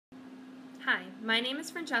Hi, my name is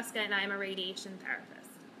Francesca and I am a radiation therapist.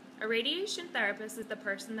 A radiation therapist is the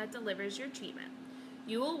person that delivers your treatment.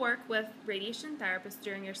 You will work with radiation therapists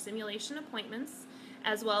during your simulation appointments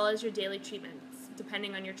as well as your daily treatments,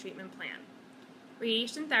 depending on your treatment plan.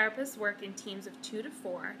 Radiation therapists work in teams of 2 to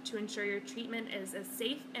 4 to ensure your treatment is as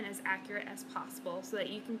safe and as accurate as possible so that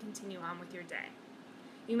you can continue on with your day.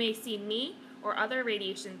 You may see me or other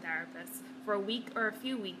radiation therapists for a week or a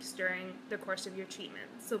few weeks during the course of your treatment,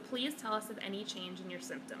 so please tell us of any change in your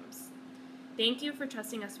symptoms. Thank you for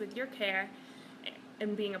trusting us with your care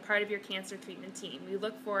and being a part of your cancer treatment team. We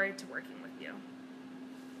look forward to working with you.